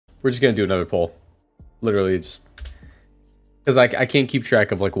We're just gonna do another poll. Literally just because I can't keep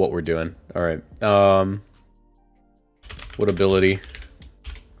track of like what we're doing. All right. What ability?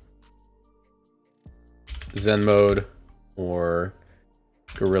 Zen mode or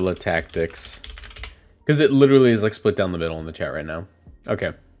guerrilla tactics? Because it literally is like split down the middle in the chat right now.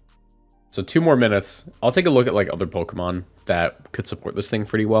 Okay. So 2 more minutes. I'll take a look at like other Pokemon that could support this thing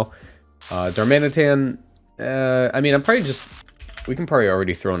pretty well. Darmanitan. I mean, we can probably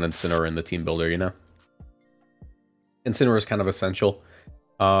already throw an Incineroar in the team builder, you know? Incineroar is kind of essential.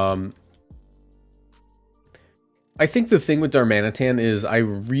 I think the thing with Darmanitan is I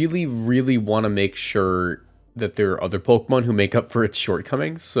really, really want to make sure that there are other Pokemon who make up for its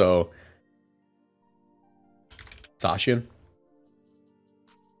shortcomings, so... Zacian.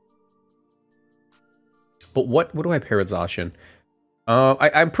 But what do I pair with Zacian?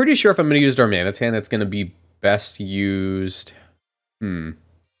 I'm pretty sure if I'm going to use Darmanitan, it's going to be best used... I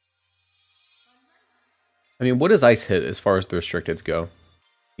mean, what does Ice hit as far as the restricteds go?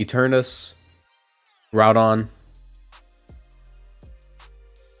 Eternus, Groudon,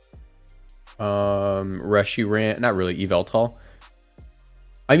 Reshiram, not really, Yveltal.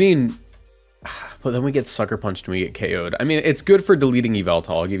 I mean, but then we get Sucker Punched and we get KO'd. I mean, it's good for deleting Yveltal,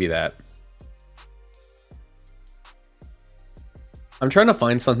 I'll give you that. I'm trying to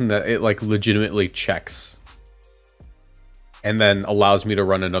find something that it, like, legitimately checks. And then allows me to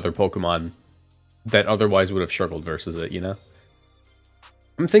run another Pokemon that otherwise would have struggled versus it, you know?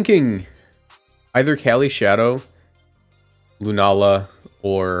 I'm thinking either Cali Shadow, Lunala,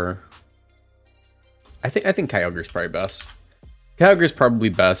 or... I think Kyogre's probably best. Kyogre's probably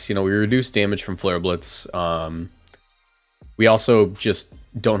best. You know, we reduce damage from Flare Blitz. We also just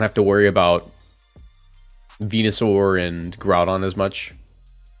don't have to worry about Venusaur and Groudon as much.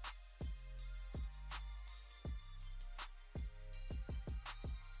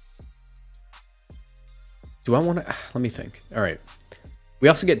 Do I want to... Let me think. All right. We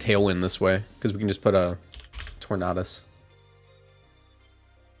also get Tailwind this way, because we can just put a Tornadus.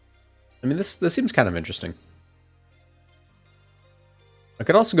 I mean, this seems kind of interesting. I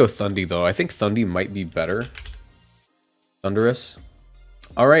could also go Thundy, though. I think Thundy might be better. Thunderous.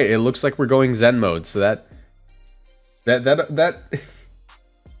 All right, it looks like we're going Zen mode, so that's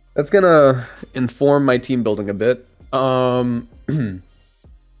gonna inform my team building a bit. So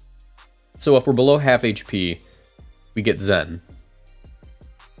if we're below half HP, we get Zen.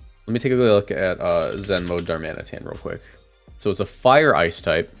 Let me take a look at Zen mode Darmanitan real quick. So it's a Fire Ice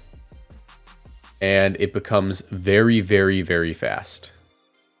type. And it becomes very, very, very fast.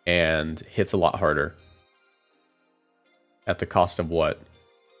 And hits a lot harder. At the cost of what?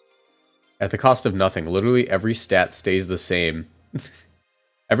 At the cost of nothing. Literally every stat stays the same.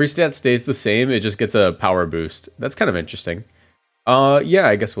 Every stat stays the same, it just gets a power boost. That's kind of interesting. Yeah,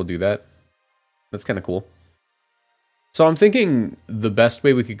 I guess we'll do that. That's kind of cool. So I'm thinking the best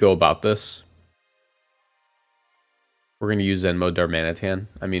way we could go about this... We're going to use Zen mode Darmanitan.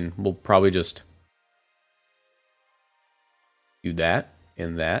 I mean, we'll probably just... do that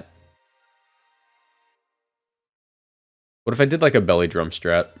and that. What if I did like a belly drum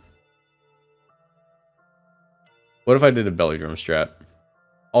strat? What if I did a belly drum strat?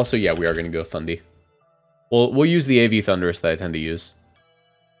 Also, yeah, we are going to go Thundy. We'll use the AV Thunderous that I tend to use.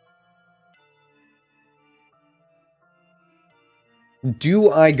 Do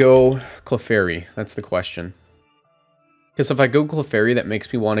I go Clefairy? That's the question. Because if I go Clefairy, that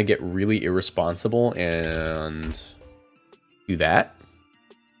makes me want to get really irresponsible and... do that.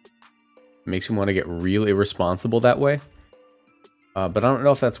 Makes me want to get real irresponsible that way. But I don't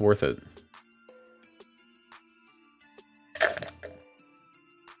know if that's worth it.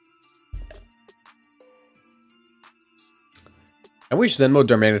 I wish Zen mode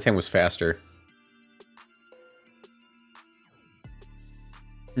Darmanitan was faster.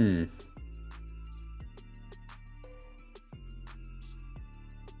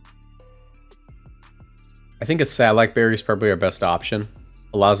 I think a Salac Berry is probably our best option.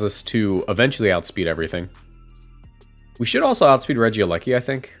 Allows us to eventually outspeed everything. We should also outspeed Regieleki, I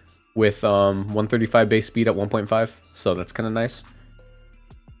think, with 135 base speed at 1.5, so that's kind of nice.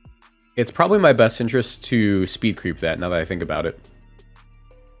 It's probably my best interest to speed creep that, now that I think about it.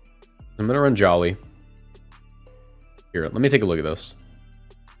 I'm going to run Jolly. Here, let me take a look at this.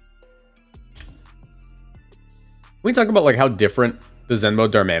 We talk about like how different the Zen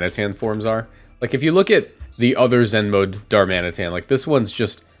mode Darmanitan forms are. Like if you look at the other Zen mode Darmanitan, like this one's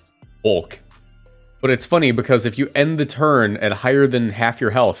just bulk. But it's funny because if you end the turn at higher than half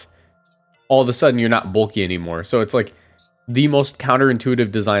your health, all of a sudden you're not bulky anymore. So it's like the most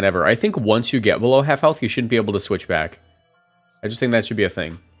counterintuitive design ever. I think once you get below half health, you shouldn't be able to switch back. I just think that should be a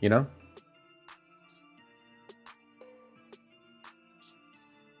thing. you know?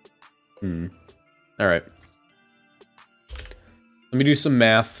 Alright. Let me do some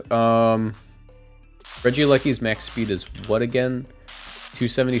math. Regieleki's max speed is what again?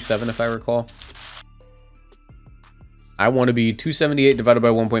 277 if I recall. I want to be 278 divided by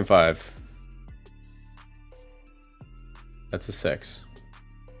 1.5. That's a 6.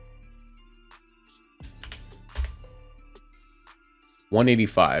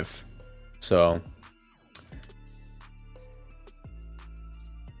 $185. So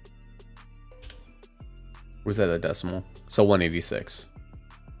was that a decimal? So 186.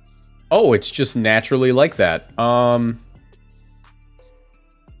 Oh, it's just naturally like that. Can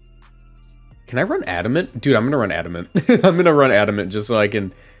I run adamant? Dude, I'm gonna run adamant. I'm gonna run adamant just so I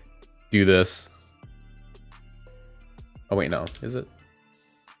can do this. Oh wait, no. Is it?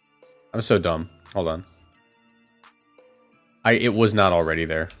 I'm so dumb. Hold on. It was not already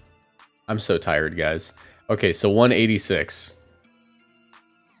there. I'm so tired, guys. Okay, so 186.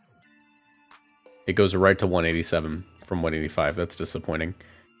 It goes right to 187 from 185. That's disappointing.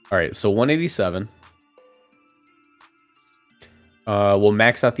 All right, so 187. We'll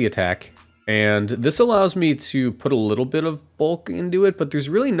max out the attack. And this allows me to put a little bit of bulk into it, but there's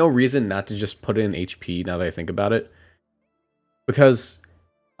really no reason not to just put in HP now that I think about it. Because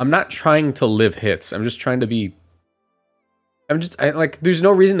I'm not trying to live hits. I'm just trying to be... there's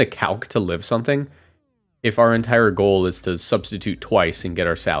no reason to calc to live something if our entire goal is to substitute twice and get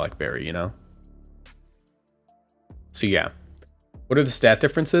our Salic Berry, you know? So yeah. What are the stat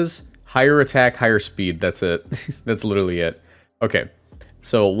differences? Higher attack, higher speed. That's it. That's literally it. Okay.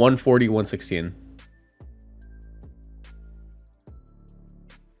 So 140, 116.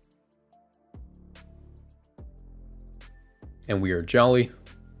 And we are jolly.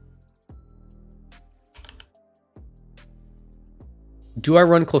 Do I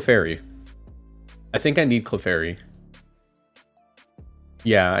run Clefairy? I think I need Clefairy.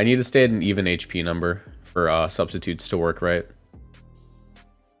 Yeah, I need to stay at an even HP number for substitutes to work right.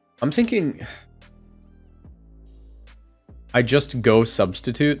 I'm thinking... I just go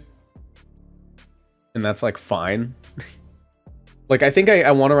substitute. And that's like fine. Like I think I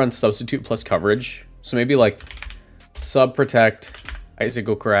want to run substitute plus coverage. So maybe like sub protect,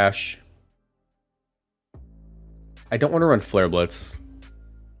 icicle crash. I don't want to run flare blitz.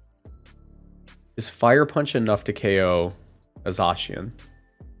 Is fire punch enough to KO a Zacian?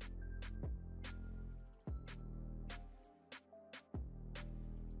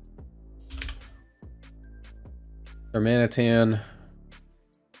 Darmanitan.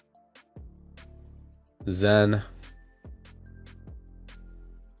 Zen.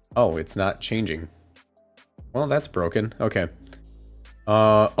 Oh, it's not changing. Well, that's broken. Okay.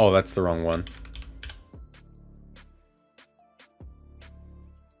 Oh, that's the wrong one.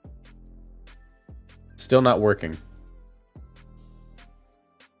 Still not working.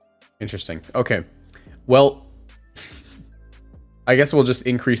 Interesting. Okay. Well, I guess we'll just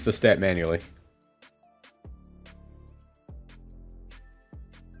increase the stat manually.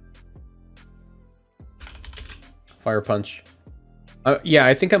 Fire punch. Yeah,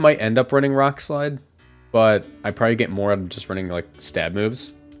 I think I might end up running Rock Slide, but I probably get more out of just running like stab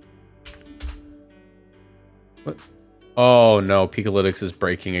moves. What? Oh no, Pikalytics is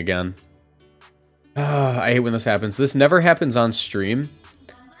breaking again. I hate when this happens. This never happens on stream,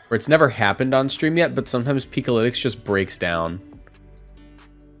 or it's never happened on stream yet, but sometimes Pikalytics just breaks down.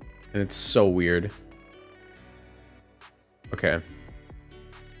 And it's so weird. Okay.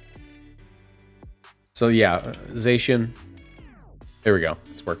 So yeah, Zacian. There we go.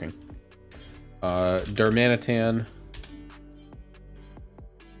 It's working. Darmanitan.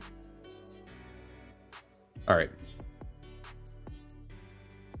 All right.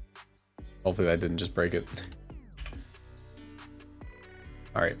 Hopefully that didn't just break it.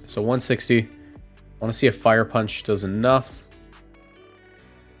 All right, so 160. I want to see if Fire Punch does enough.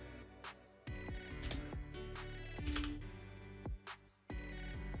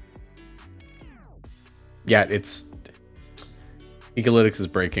 Yeah, it's... Pikalytics is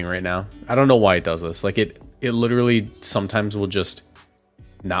breaking right now. I don't know why it does this. Like, it literally sometimes will just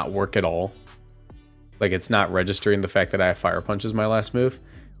not work at all. Like, it's not registering the fact that I have Fire Punch as my last move.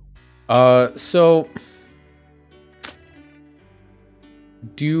 So...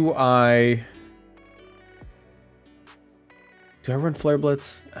 Do I run Flare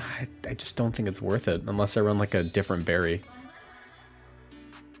Blitz? I just don't think it's worth it unless I run like a different berry.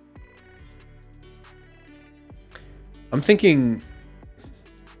 I'm thinking...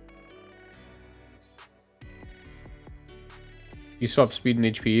 You swap speed and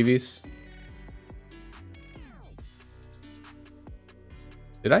HP EVs?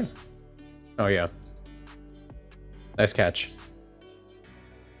 Did I? Oh, yeah. Nice catch.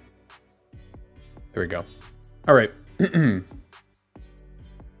 There we go. All right. I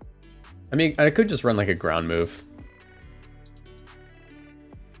mean, I could just run like a ground move.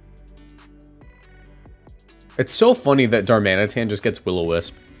 It's so funny that Darmanitan just gets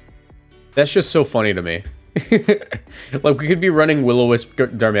Will-O-Wisp. That's just so funny to me. Like, we could be running Will-O-Wisp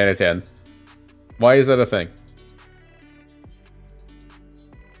Darmanitan. Why is that a thing?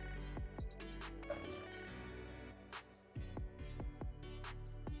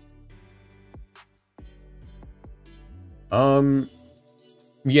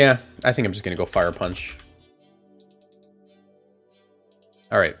 Yeah, I think I'm just gonna go Fire Punch.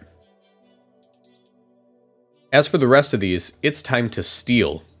 Alright. As for the rest of these, it's time to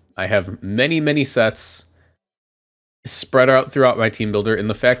steal. I have many sets spread out throughout my team builder,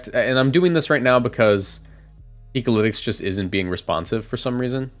 and I'm doing this right now because Ecolytics just isn't being responsive for some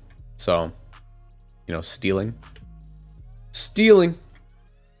reason. So, you know, stealing. Stealing!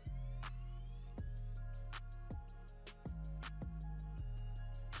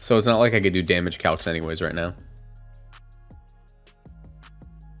 So it's not like I could do damage calcs anyways right now.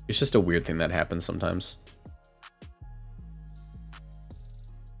 It's just a weird thing that happens sometimes.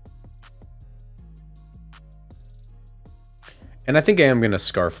 And I think I am going to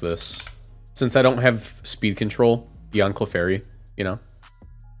Scarf this. Since I don't have speed control beyond Clefairy, you know.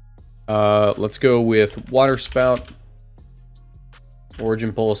 Let's go with Water Spout,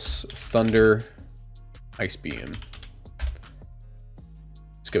 Origin Pulse, Thunder, Ice Beam.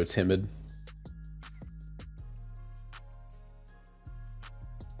 Let's go Timid.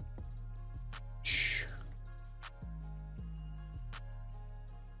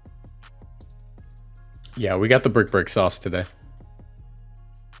 Yeah, we got the brick sauce today.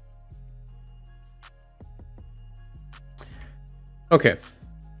 Okay.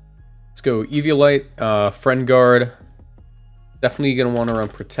 Let's go Eviolite, Friend Guard. Definitely gonna want to run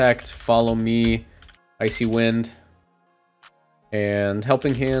Protect, Follow Me, Icy Wind, and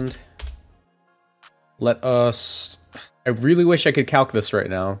Helping Hand. Let us... I really wish I could calc this right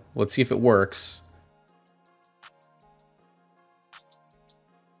now. Let's see if it works.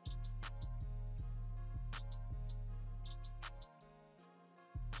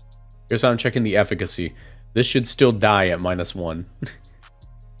 Here's how I'm checking the efficacy. This should still die at -1.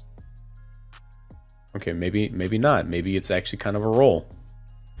 Okay, maybe not. Maybe it's actually kind of a roll.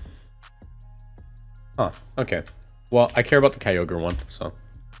 Huh, okay. Well, I care about the Kyogre one, so.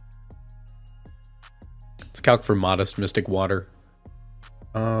 Let's calc for Modest Mystic Water.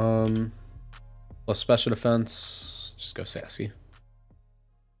 Plus Special Defense. Just go Sassy.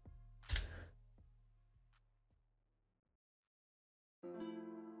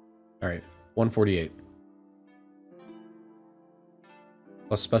 Alright, 148.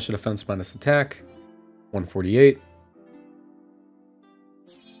 Plus Special Defense minus Attack. 148.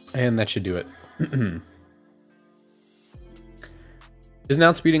 And that should do it. Isn't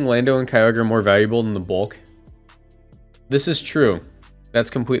outspeeding Lando and Kyogre more valuable than the bulk? This is true. That's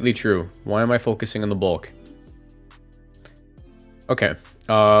completely true. Why am I focusing on the bulk? Okay.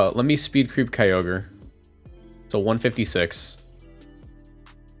 Let me speed creep Kyogre. So 156.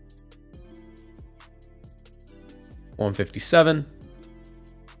 157.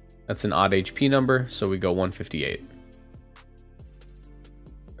 That's an odd HP number, so we go 158.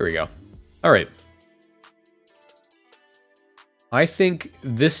 There we go. All right. I think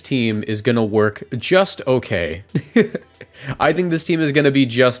this team is going to work just okay. I think this team is going to be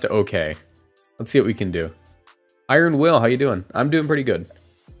just okay. Let's see what we can do. Iron Will, how you doing? I'm doing pretty good.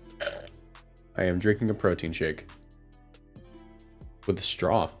 I am drinking a protein shake. With a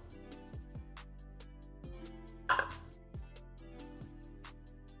straw.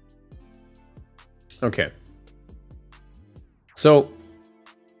 Okay. So,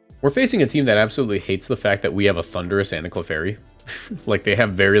 we're facing a team that absolutely hates the fact that we have a Thundurus and a Clefairy. Like, they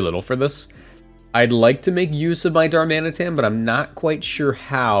have very little for this. I'd like to make use of my Darmanitan, but I'm not quite sure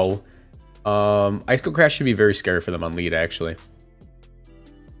how. Ice Cold Crash should be very scary for them on lead, actually.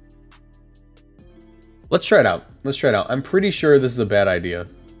 Let's try it out. Let's try it out. I'm pretty sure this is a bad idea,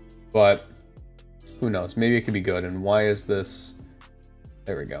 but who knows? Maybe it could be good. And why is this?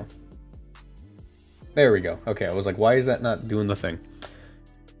 There we go. There we go. Okay, I was like, why is that not doing the thing?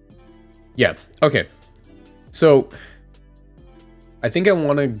 Yeah, okay. So, I think I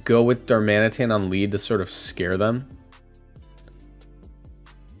want to go with Darmanitan on lead to sort of scare them.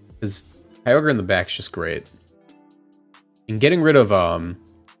 Because Kyogre in the back's just great. And getting rid of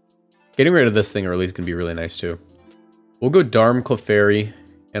this thing early is going to be really nice too. We'll go Darm, Clefairy,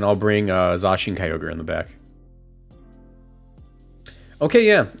 and I'll bring Zacian Kyogre in the back. Okay,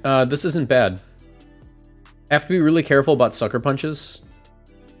 yeah, this isn't bad. I have to be really careful about sucker punches.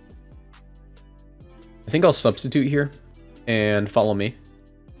 I think I'll substitute here and follow me.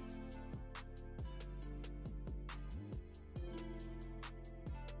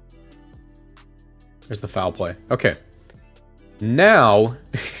 There's the foul play. Okay. Now,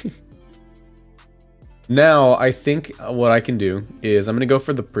 now I think what I can do is I'm going to go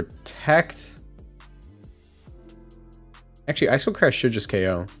for the protect. Actually, Ice Cold Crash should just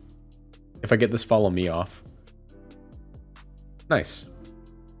KO if I get this follow me off. Nice.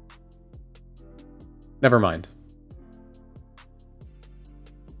 Never mind.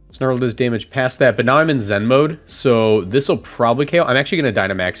 Snarl does damage past that, but now I'm in Zen mode, so this will probably KO. I'm actually going to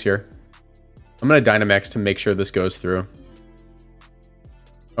Dynamax here. I'm going to Dynamax to make sure this goes through.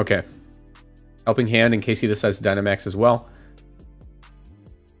 Okay. Helping Hand in case he decides to Dynamax as well.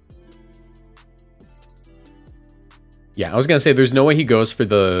 Yeah, I was going to say there's no way he goes for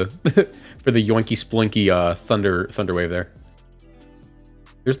the for the yoinky splinky thunder wave there.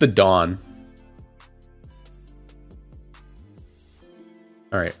 There's the Dawn.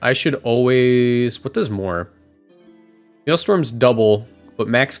 Alright, I should always... What does more? Hailstorm's double, but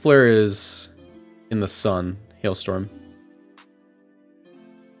Max Flare is in the sun. Hailstorm.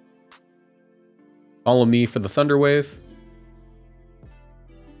 Follow me for the Thunder Wave.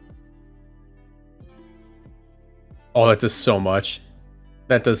 Oh, that does so much.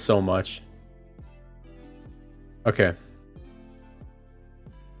 That does so much. Okay.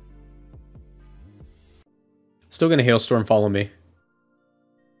 Still gonna Hailstorm, follow me.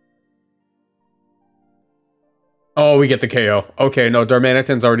 Oh, we get the KO. Okay, no,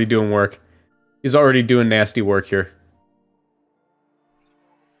 Darmanitan's already doing work. He's already doing nasty work here.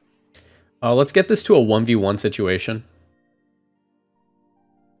 Let's get this to a 1v1 situation.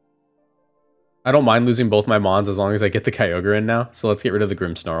 I don't mind losing both my Mons as long as I get the Kyogre in now. So let's get rid of the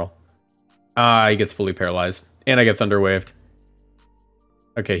Grimmsnarl. Ah, he gets fully paralyzed. And I get Thunder Waved.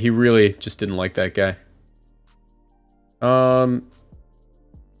 Okay, he really just didn't like that guy.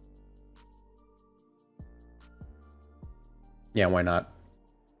 Yeah, why not?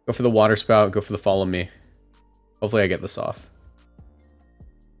 Go for the Water Spout, go for the Follow Me. Hopefully I get this off.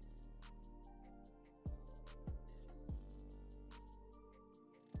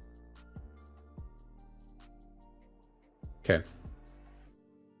 Okay.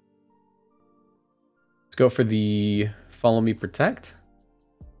 Let's go for the Follow Me Protect.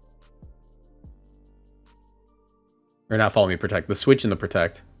 Or not Follow Me Protect, the switch and the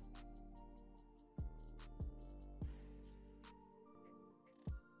Protect.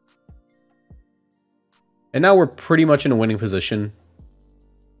 And now we're pretty much in a winning position.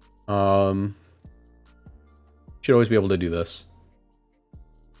 Should always be able to do this.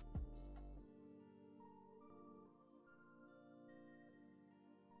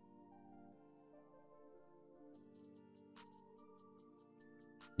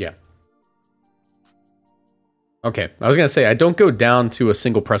 Yeah. Okay, I was gonna say, I don't go down to a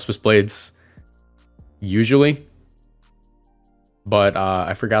single Precipice Blades usually. But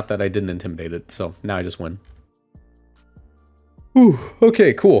I forgot that I didn't intimidate it, so now I just win. Whew,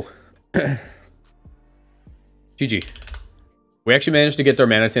 okay, cool. GG. We actually managed to get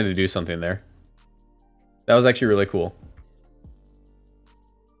Darmanitan to do something there. That was actually really cool.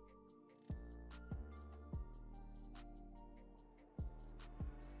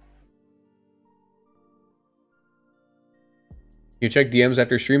 You check DMs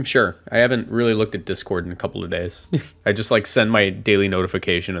after stream? Sure. I haven't really looked at Discord in a couple of days. I just like send my daily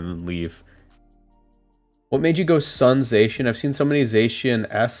notification and then leave. What made you go Sun Zacian? I've seen so many Zacian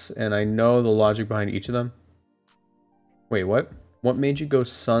S and I know the logic behind each of them. Wait, what? What made you go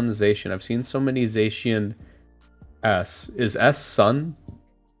Sun Zacian? I've seen so many Zacian S. Is S Sun?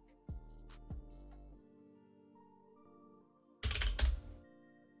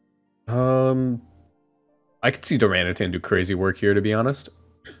 I could see Darmanitan do crazy work here, to be honest.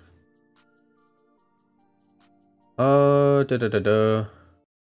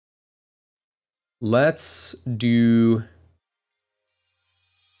 Let's do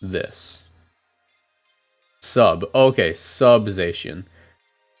this. Sub. Okay, Sub Zacian.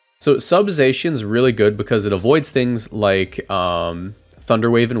 So Sub Zacian's really good because it avoids things like Thunder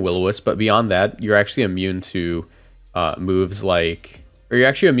Wave and Will-O-Wisp, but beyond that, you're actually immune to moves like... Or you're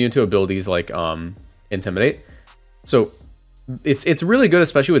actually immune to abilities like Intimidate. So it's really good,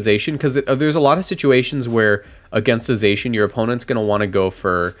 especially with Zacian, because there's a lot of situations where against a Zacian, your opponent's going to want to go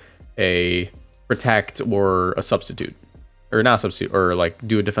for a Protect or a Substitute. Or not Substitute, or like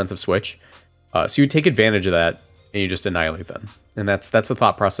do a defensive switch. So you take advantage of that and you just annihilate them. And that's the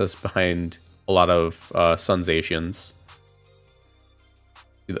thought process behind a lot of Sun Zacians.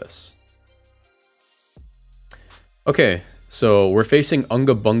 Do this. Okay, so we're facing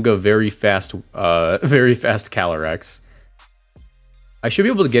Unga Bunga very fast Calyrex. I should be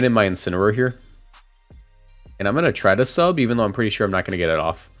able to get in my Incineroar here. And I'm going to try to sub, even though I'm pretty sure I'm not going to get it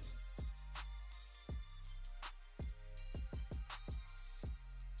off.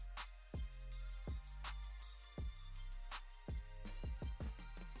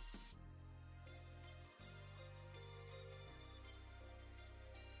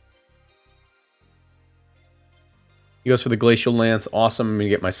 He goes for the Glacial Lance. Awesome. I'm going to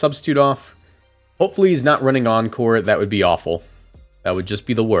get my substitute off. Hopefully he's not running Encore. That would be awful. That would just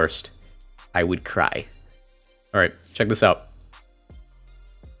be the worst. I would cry. Alright, check this out.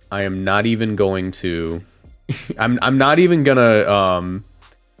 I am not even going to... I'm not even gonna...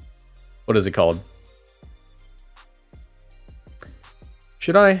 what is it called?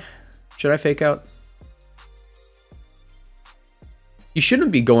 Should I fake out? You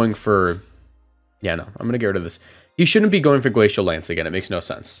shouldn't be going for... Yeah, no, I'm gonna get rid of this. You shouldn't be going for Glacial Lance again. It makes no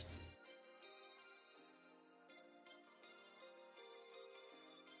sense.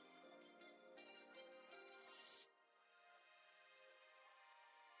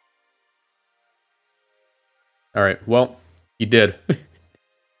 Alright, well, he did.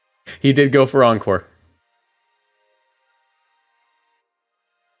 He did go for Encore.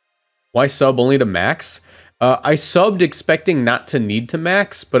 Why sub only to max? I subbed expecting not to need to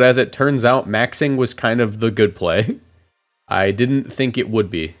max, but as it turns out, maxing was kind of the good play. I didn't think it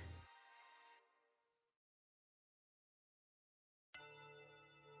would be.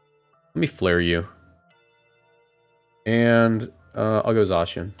 Let me flare you. And I'll go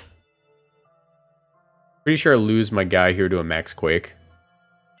Zacian. Pretty sure I lose my guy here to a Max Quake.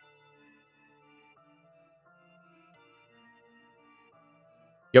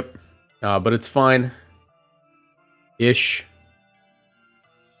 Yep. But it's fine. Ish.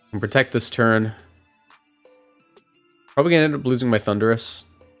 I can protect this turn. Probably gonna end up losing my Thundurus.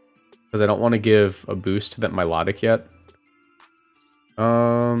 Because I don't want to give a boost to that Milotic yet.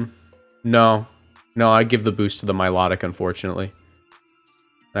 No. No, I give the boost to the Milotic, unfortunately.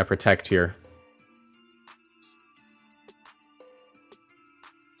 And I protect here.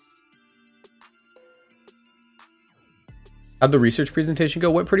 How'd the research presentation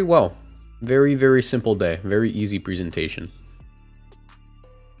go? Went pretty well. Very, very simple day. Very easy presentation.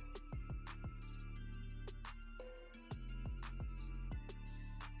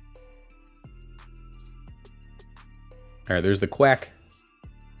 Alright, there's the Quack.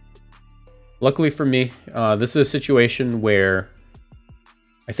 Luckily for me, this is a situation where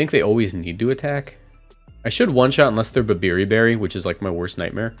I think they always need to attack. I should one-shot unless they're Babiri Berry, which is like my worst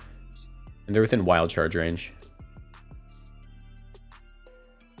nightmare. And they're within Wild Charge range.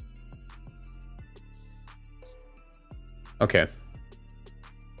 Okay.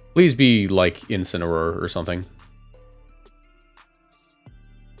 Please be, like, Incineroar or something.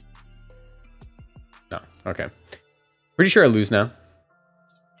 No, okay. Pretty sure I lose now.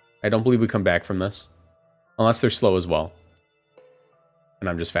 I don't believe we come back from this. Unless they're slow as well. And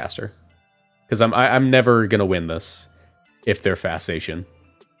I'm just faster. Because I'm never gonna win this if they're Fast Station.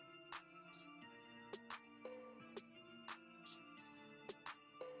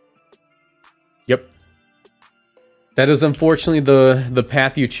 Yep. That is unfortunately the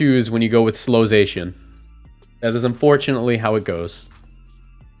path you choose when you go with Slowzation. That is unfortunately how it goes.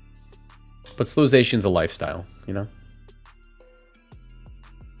 But Slowzation's a lifestyle, you know?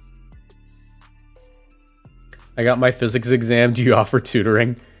 I got my physics exam. Do you offer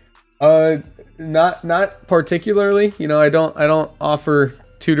tutoring? Not particularly. You know, I don't offer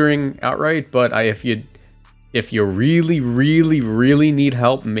tutoring outright, but if you really need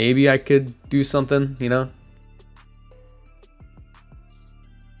help, maybe I could do something, you know?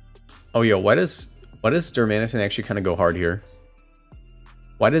 Oh, yo, why does Darmanitan actually kind of go hard here?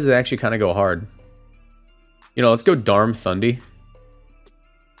 Why does it actually kind of go hard? You know, let's go Darm Thundy.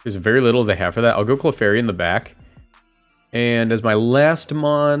 There's very little they have for that. I'll go Clefairy in the back. And as my last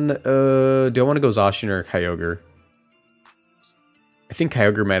mon, do I want to go Zacian or Kyogre? I think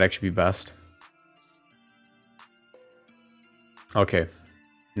Kyogre might actually be best. Okay.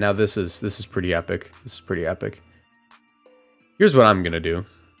 Now this is pretty epic. This is pretty epic. Here's what I'm going to do.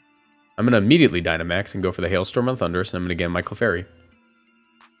 I'm going to immediately Dynamax and go for the Hailstorm on Thundurus, and I'm going to get my Clefairy.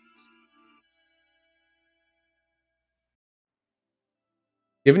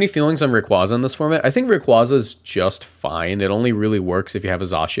 Do you have any feelings on Rayquaza in this format? I think Rayquaza is just fine. It only really works if you have a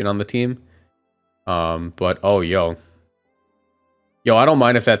Zacian on the team. But, oh, yo. Yo, I don't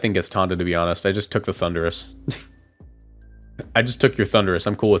mind if that thing gets taunted, to be honest. I just took the Thundurus. I just took your Thundurus.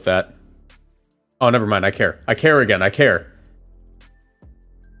 I'm cool with that. Oh, never mind. I care. I care again. I care.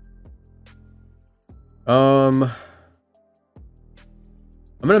 I'm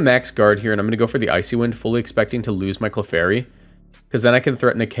going to max guard here, and I'm going to go for the Icy Wind, fully expecting to lose my Clefairy. Because then I can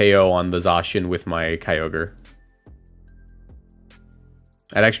threaten a KO on the Zacian with my Kyogre.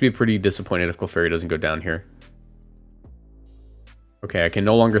 I'd actually be pretty disappointed if Clefairy doesn't go down here. Okay, I can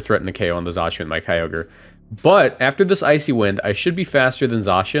no longer threaten a KO on the Zacian with my Kyogre. But after this Icy Wind, I should be faster than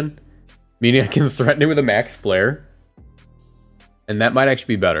Zacian. Meaning I can threaten it with a Max Flare. And that might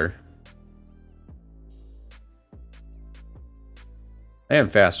actually be better. I am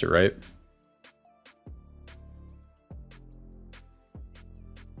faster, right?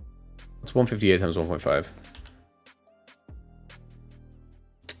 It's 158 times 1.5.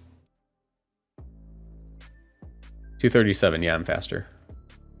 $237, yeah, I'm faster.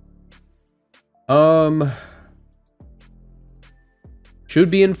 Should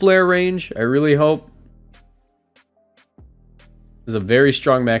be in flare range, I really hope. This is a very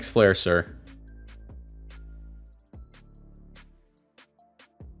strong max flare, sir.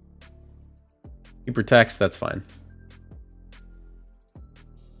 He protects, that's fine.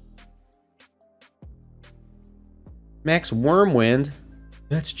 Max Wormwind?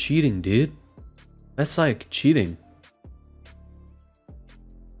 That's cheating, dude. That's like cheating.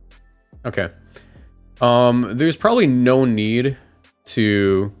 Okay. There's probably no need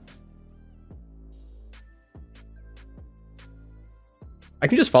to... I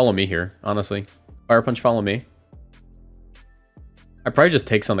can just follow me here, honestly. Fire Punch, follow me. I probably just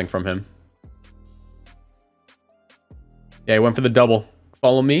take something from him. Yeah, he went for the double.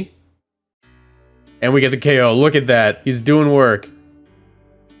 Follow me. And we get the KO. Look at that. He's doing work.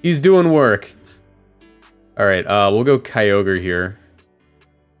 He's doing work. Alright, we'll go Kyogre here.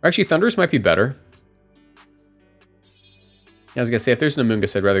 Actually, Thundurus might be better. I was gonna say, if there's an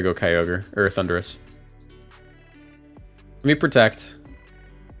Amoonguss, I'd rather go Kyogre. Or Thundurus. Let me protect.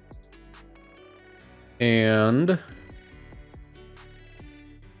 And...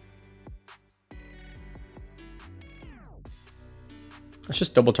 let's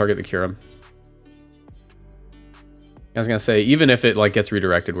just double target the Kyurem. I was gonna say, even if it like gets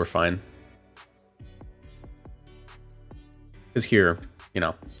redirected, we're fine. Because here, you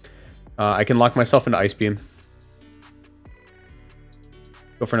know, I can lock myself into Ice Beam.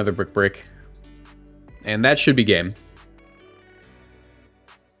 Go for another Brick Break. And that should be game.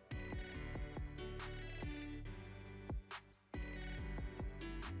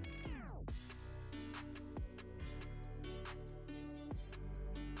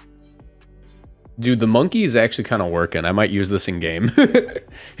 Dude, the monkey's actually kind of working. I might use this in game.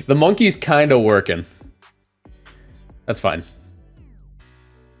 The monkey's kind of working. That's fine.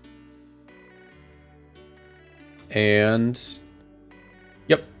 And...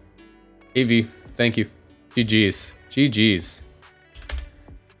 yep. AV. Thank you. GG's. GG's.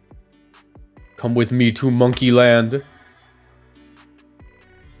 Come with me to Monkey Land.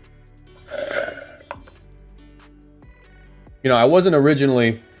 You know, I wasn't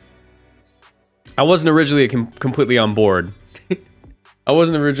originally completely on board. I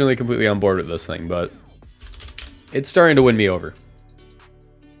wasn't originally completely on board with this thing, but it's starting to win me over.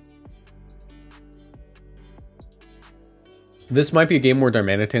 This might be a game where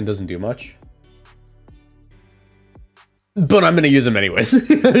Darmanitan doesn't do much. But I'm going to use him anyways.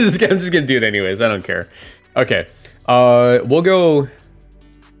 I'm just going to do it anyways. I don't care. Okay. We'll go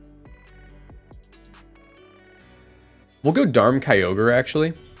Darm Kyogre,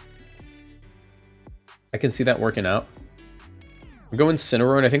 actually. I can see that working out. I'm going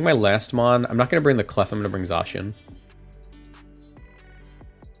Incineroar. I think my last mon... I'm not going to bring the Clef. I'm going to bring Zacian.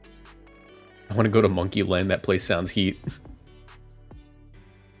 I want to go to Monkey Land. That place sounds heat.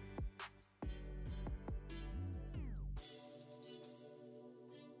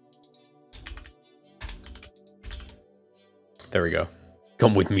 There we go.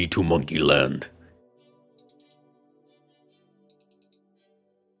 Come with me to Monkey Land.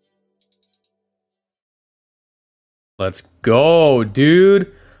 Let's go,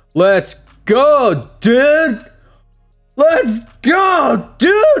 dude. Let's go, dude. Let's go,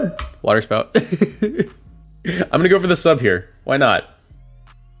 dude. Water Spout. I'm gonna go for the sub here. Why not?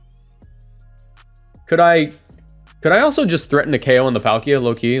 Could I also just threaten a KO on the Palkia,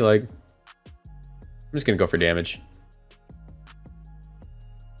 low key? Like, I'm just gonna go for damage.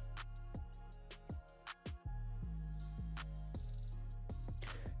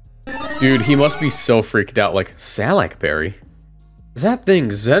 Dude, he must be so freaked out. Like, Salac Berry? Is that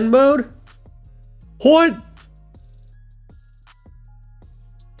thing Zen mode? What?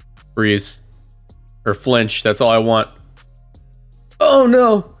 Freeze. Or flinch, that's all I want. Oh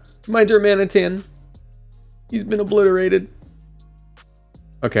no! My Darmanitan. He's been obliterated.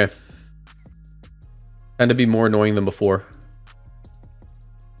 Okay. Tend to be more annoying than before.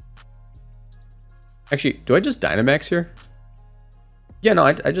 Actually, do I just Dynamax here? Yeah, no,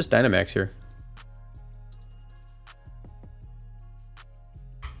 I just Dynamax here.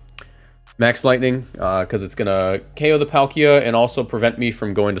 Max Lightning, because it's gonna KO the Palkia and also prevent me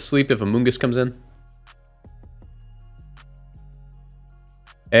from going to sleep if a Mungus comes in.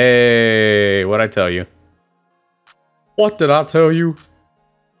 Hey, what'd I tell you? What did I tell you?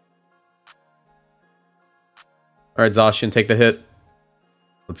 Alright, Zacian, take the hit.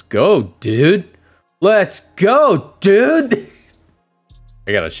 Let's go, dude. Let's go, dude.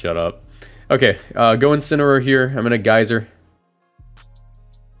 I gotta shut up. Okay, go Incineroar here. I'm gonna Geyser.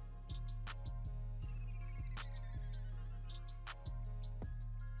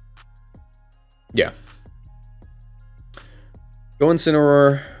 Yeah. Go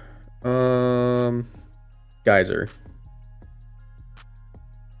Incineroar. Geyser.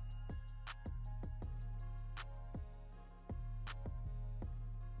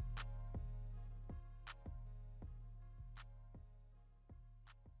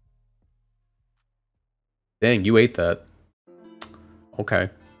 Dang, you ate that. Okay.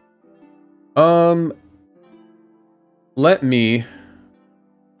 Let me...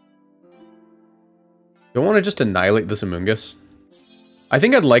 Do I want to just annihilate this Amoonguss? I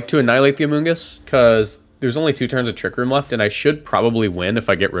think I'd like to annihilate the Amoonguss, because there's only 2 turns of Trick Room left, and I should probably win if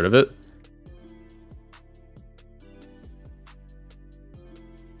I get rid of it.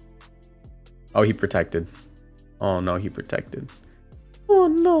 Oh, he protected. Oh no, he protected. Oh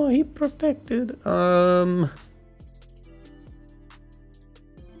no, he protected.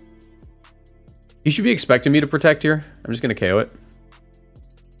 He should be expecting me to protect here. I'm just gonna KO it.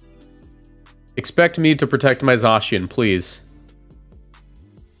 Expect me to protect my Zacian, please.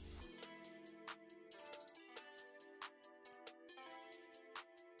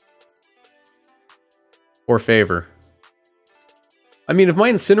 Or favor. I mean, if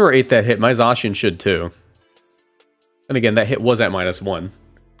my Incineroar ate that hit, my Zacian should too. And again, that hit was at -1.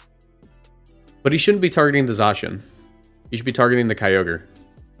 But he shouldn't be targeting the Zacian. He should be targeting the Kyogre.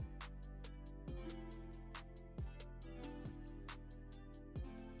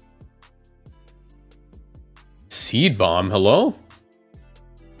 Seed Bomb, hello?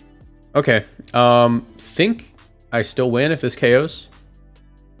 Okay, think I still win if this KOs?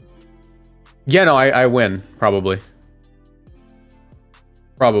 Yeah, no, I win, probably.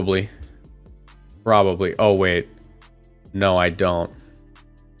 Probably. Oh, wait. No, I don't.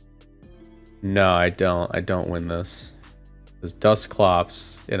 No, I don't. I don't win this. Because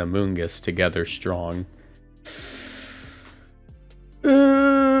Dusclops and Amoonguss together strong.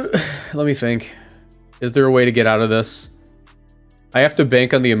 Let me think. Is there a way to get out of this? I have to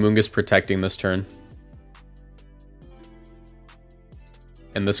bank on the Amoonguss protecting this turn.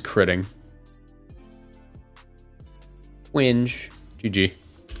 And this critting. Whinge. GG.